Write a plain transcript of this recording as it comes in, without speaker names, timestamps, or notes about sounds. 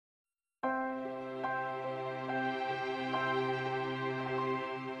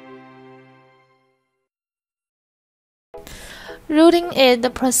Rooting is the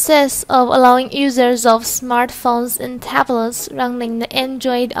process of allowing users of smartphones and tablets running the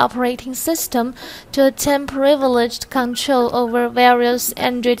Android operating system to attain privileged control over various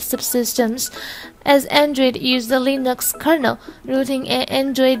Android subsystems. As Android uses the Linux kernel, rooting an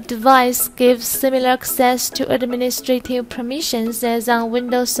Android device gives similar access to administrative permissions as on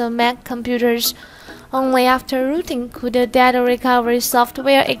Windows or Mac computers. Only after rooting could the data recovery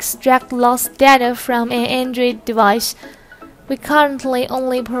software extract lost data from an Android device. We currently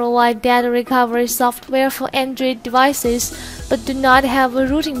only provide data recovery software for Android devices, but do not have a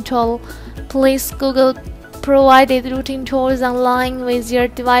rooting tool. Please Google provided rooting tools online with your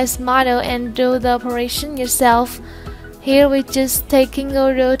device model and do the operation yourself. Here we just take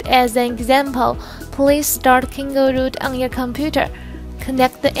Kingo Root as an example. Please start Kingo Root on your computer.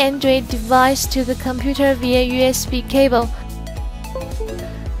 Connect the Android device to the computer via USB cable.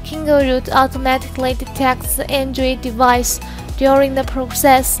 Kingo Root automatically detects the Android device. During the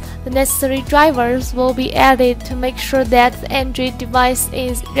process, the necessary drivers will be added to make sure that the Android device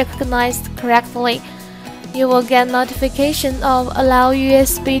is recognized correctly. You will get notification of Allow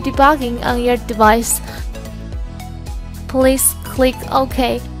USB debugging on your device. Please click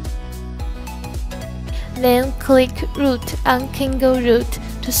OK. Then click Root on Kingo Root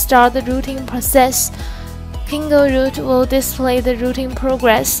to start the rooting process. Kingo Root will display the rooting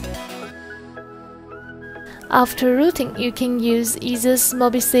progress. After rooting, you can use EaseUS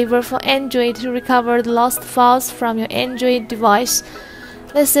Mobile Saver for Android to recover the lost files from your Android device.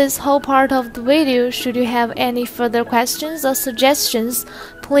 This is whole part of the video. Should you have any further questions or suggestions,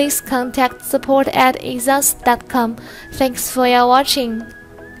 please contact support@easeus.com. Thanks for your watching.